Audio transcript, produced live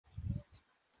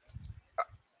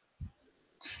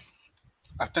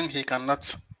I think he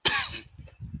cannot.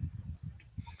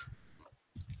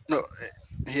 No,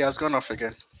 he has gone off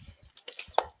again.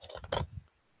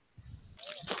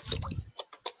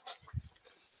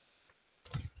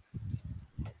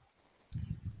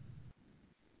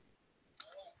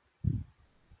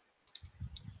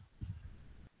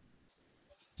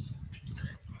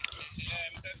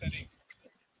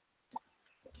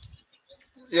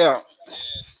 Yeah,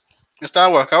 Mr.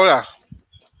 Wakaula.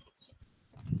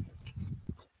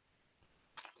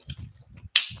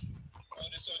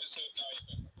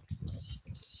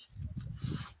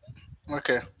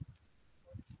 Okay.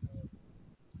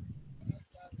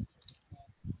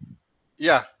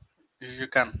 Yeah, you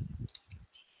can.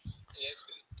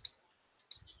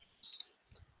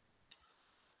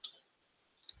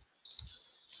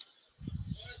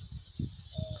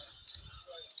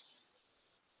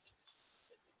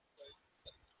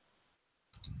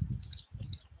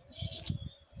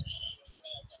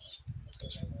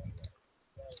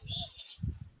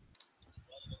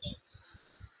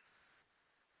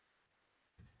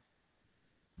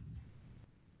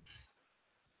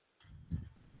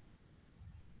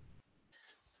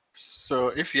 So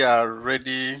if you are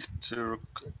ready to,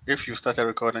 if you started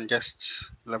recording, just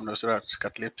let me know so that I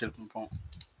can clip it.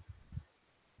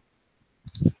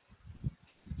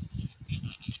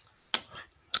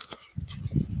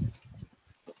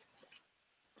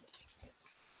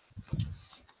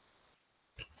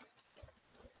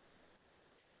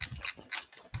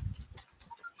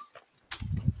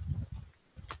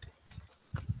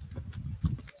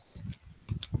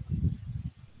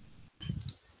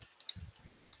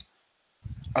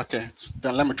 Okay,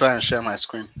 then let me try and share my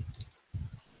screen.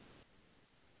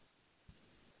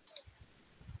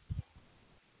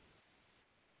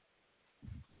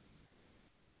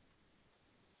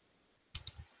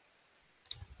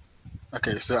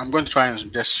 Okay, so I'm going to try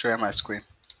and just share my screen.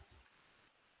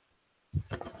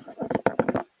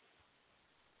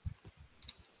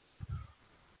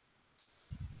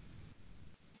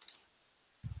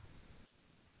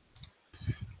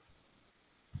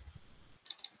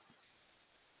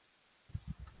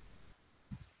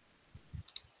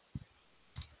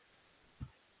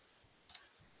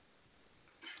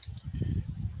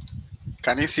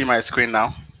 Can you see my screen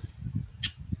now?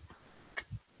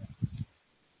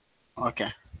 Okay,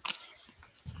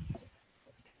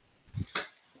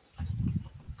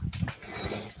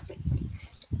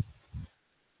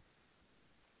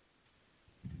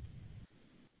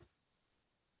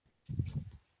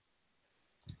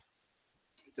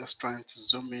 just trying to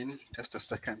zoom in. Just a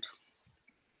second.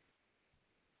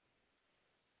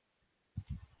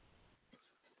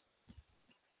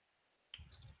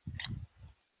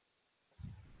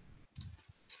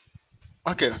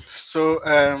 Okay, so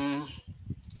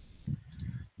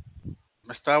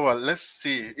Mr. Awal, let's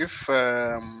see if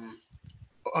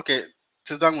okay,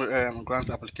 to done with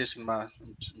grant application ma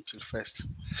until first.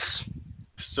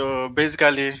 So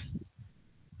basically,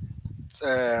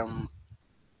 um,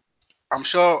 I'm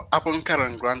sure upon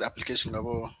current grant application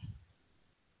level.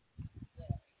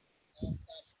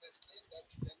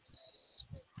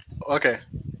 Okay,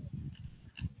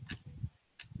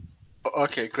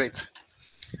 okay, great.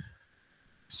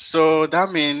 So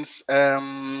that means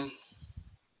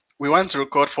we want to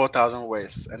record 4,000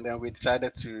 words, and then we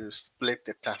decided to split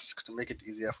the task to make it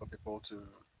easier for people to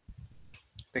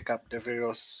pick up the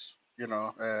various,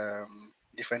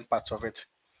 different parts of it.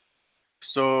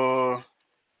 So,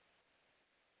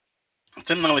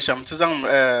 tinang lisham tizang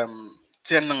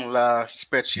tinang la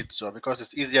spreadsheet so because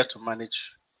it's easier to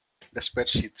manage the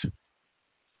spreadsheet,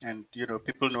 and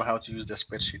people know how to use the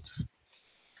spreadsheet.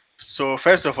 So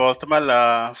first of all,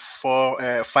 tamala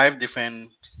for 5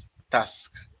 different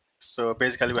tasks. So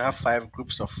basically, we have 5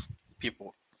 groups of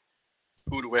people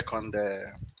who would work on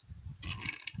the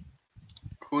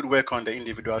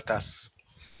individual tasks.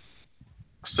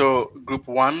 So group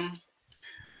one,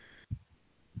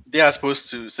 they are supposed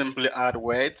to simply add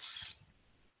words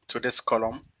to this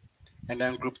column, and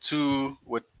then group two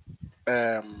would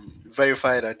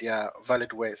verify that they are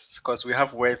valid words because we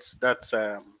have words that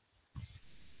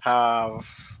have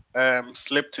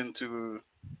slipped into,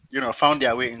 found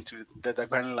their way into the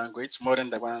Dagbani language, modern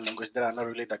Dagbani language that are not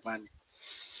really Dagbani.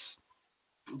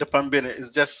 The Pambene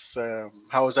is just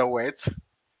Hausa words.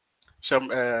 Some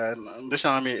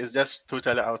Ndushanami is just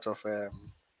totally out of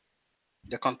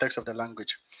the context of the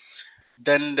language.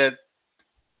 Then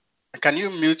can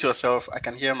you mute yourself? I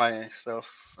can hear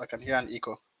myself. I can hear an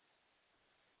echo.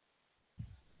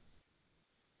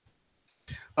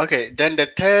 Okay, then the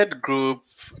third group,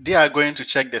 they are going to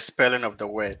check the spelling of the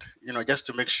word, just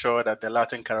to make sure that the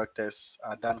Latin characters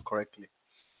are done correctly.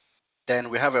 Then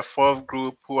we have a fourth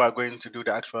group who are going to do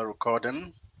the actual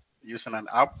recording using an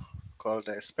app called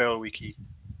the Spell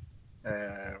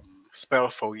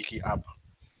for Wiki app.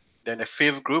 Then a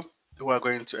fifth group who are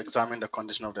going to examine the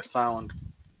condition of the sound.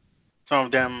 Some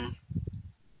of them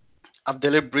have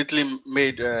deliberately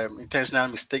made intentional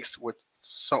mistakes with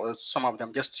some of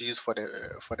them just to use for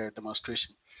the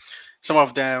demonstration. Some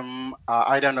of them are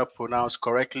either not pronounced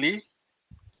correctly.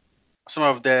 Some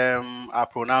of them are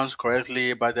pronounced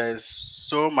correctly, but there's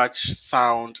so much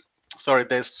sound. Sorry,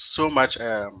 there's so much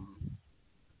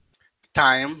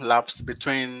time lapse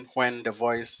between when the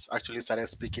voice actually started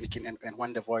speaking and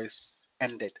when the voice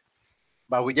ended.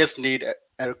 But we just need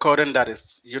a recording that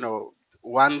is,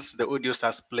 once the audio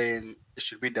starts playing, it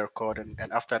should be the recording,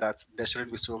 and after that, there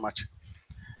shouldn't be so much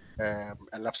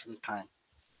elapsing time.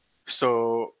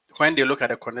 So when they look at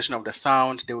the condition of the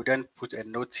sound, they will then put a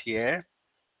note here.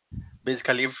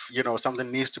 Basically, if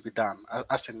something needs to be done,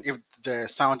 as in if the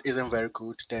sound isn't very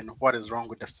good, then what is wrong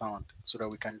with the sound, so that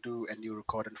we can do a new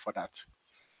recording for that.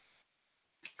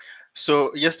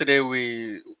 So yesterday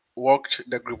we walked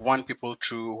the group one people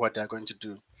through what they're going to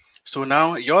do. So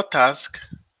now your task,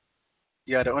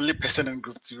 you are the only person in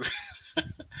group two,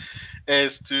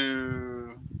 is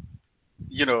to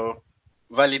you know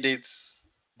validate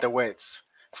the words.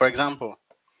 For example,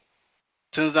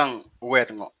 tinzang word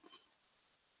ngo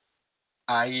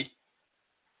I.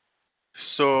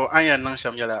 So aya nang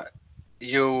shamyala,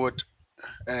 you would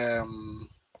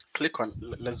click on.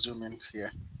 Let's zoom in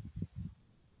here.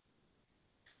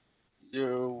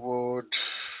 You would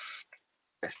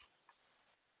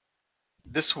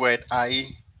this word I.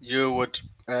 You would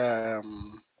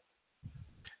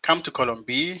come to column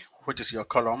B, which is your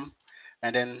column,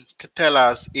 and then to tell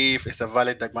us if it's a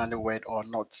valid Dagbani word or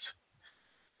not.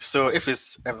 So if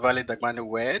it's a valid Dagbani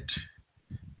word,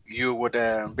 you would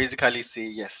basically say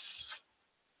yes.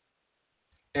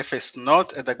 If it's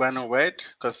not a Dagbani word,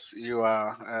 because you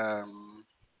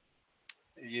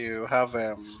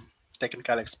have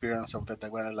technical experience of the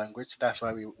Dagbani language, that's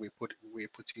why we put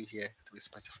you here to be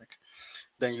specific.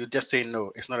 Then you just say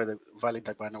no, it's not a valid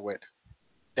Dagbani word.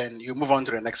 Then you move on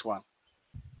to the next one.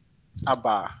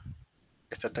 Abba,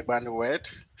 it's a Dagbani word.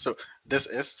 So this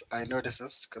is, I know this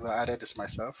is because I added this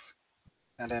myself.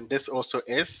 And then this also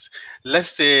is, let's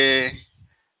say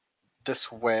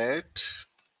this word,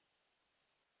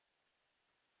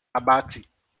 abati.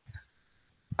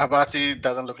 Abati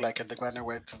doesn't look like a Dagbani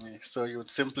word to me. So you would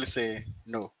simply say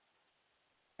no.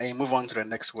 And you move on to the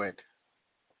next word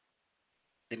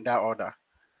in that order.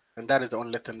 And that is the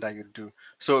only thing that you do.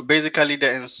 So basically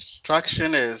the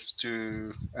instruction is to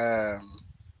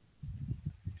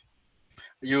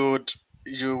you would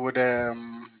you would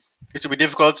it would be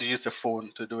difficult to use the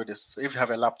phone to do this. So if you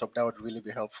have a laptop, that would really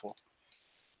be helpful.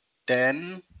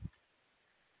 Then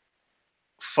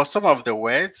for some of the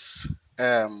words,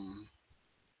 um,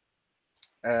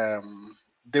 um,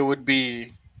 they would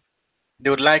be they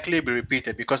would likely be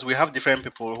repeated because we have different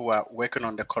people who are working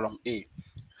on the column A.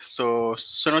 So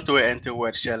sonoto enter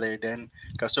word shelley, then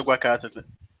kasogwa kat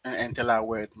enter la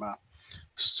word ma.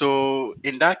 So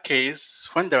in that case,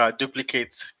 when there are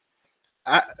duplicates,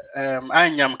 I am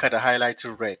kind of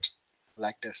highlighted red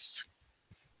like this.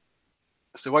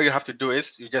 So what you have to do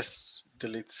is you just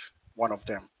delete one of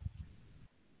them.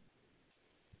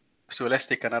 So let's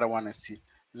take another one and see.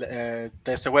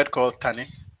 There's a word called tani.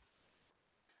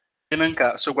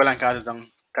 Inanka sogwalanka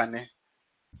tani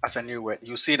as a new word.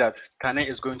 You see that tani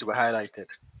is going to be highlighted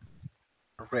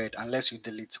red unless you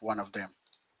delete one of them.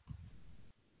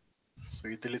 So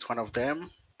you delete one of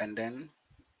them and then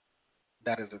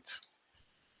that is it.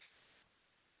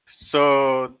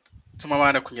 So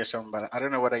Tumamana Kunyashambala, I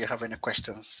don't know whether you have any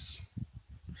questions.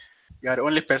 You are the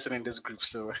only person in this group,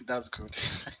 so that's good.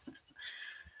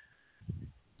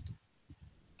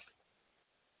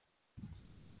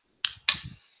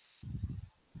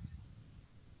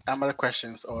 Other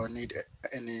questions or need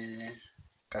any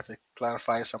to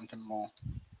clarify something more?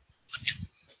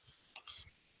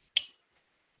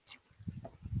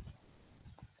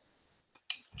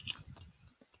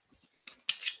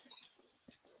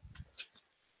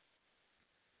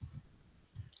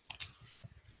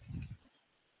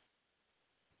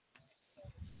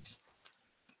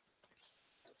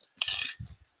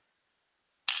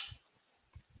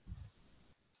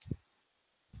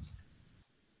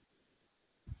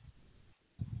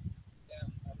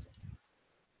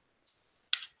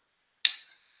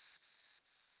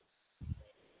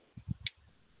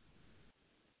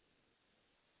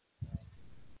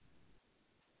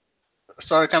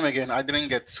 Sorry, come again. I didn't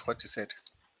get what you said.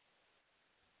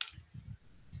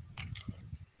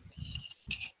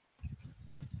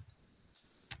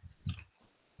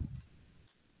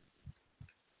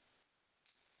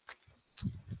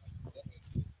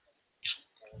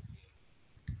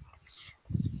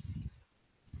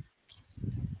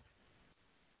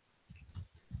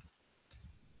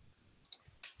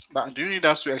 But do you need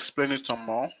us to explain it some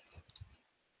more?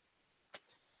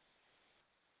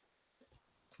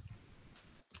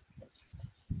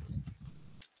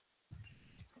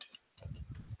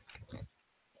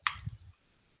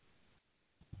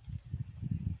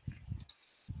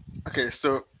 Okay,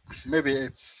 so maybe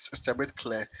it's a bit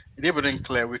clear. If it isn't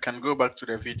clear, we can go back to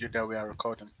the video that we are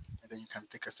recording, and then you can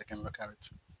take a second look at it.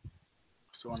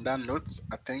 So on that note,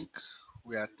 I think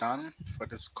we are done for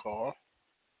this call.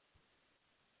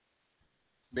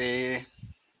 Be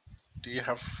Do you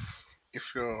have,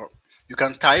 if you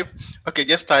can type, okay,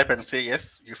 just type and say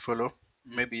yes, you follow.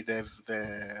 Maybe the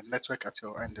network at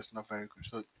your end is not very good.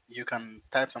 So you can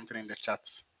type something in the chat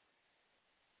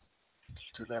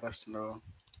to let us know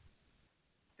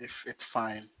if it's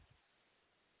fine.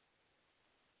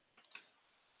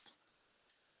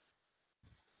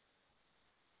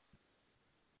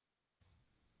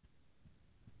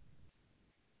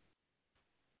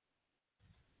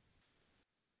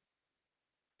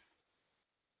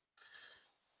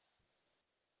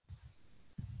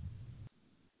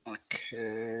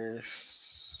 Okay,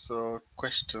 so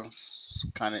questions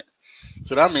can it?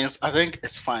 So that means I think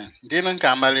it's fine. Didn't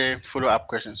Kamali follow up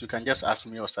questions? You can just ask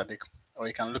me or Sadiq, or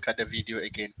you can look at the video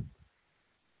again.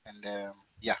 And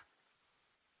yeah,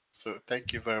 so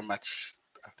thank you very much.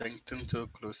 I think Tinto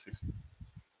closing.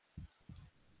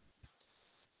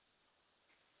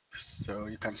 So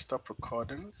you can stop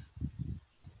recording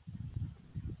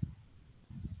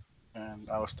and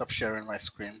I'll stop sharing my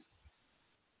screen.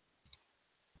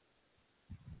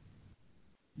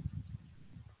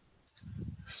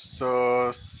 So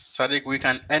Sadiq, we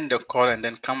can end the call and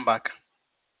then come back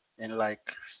in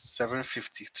like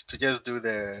 7:50 to just do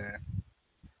the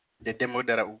demo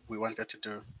that we wanted to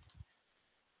do.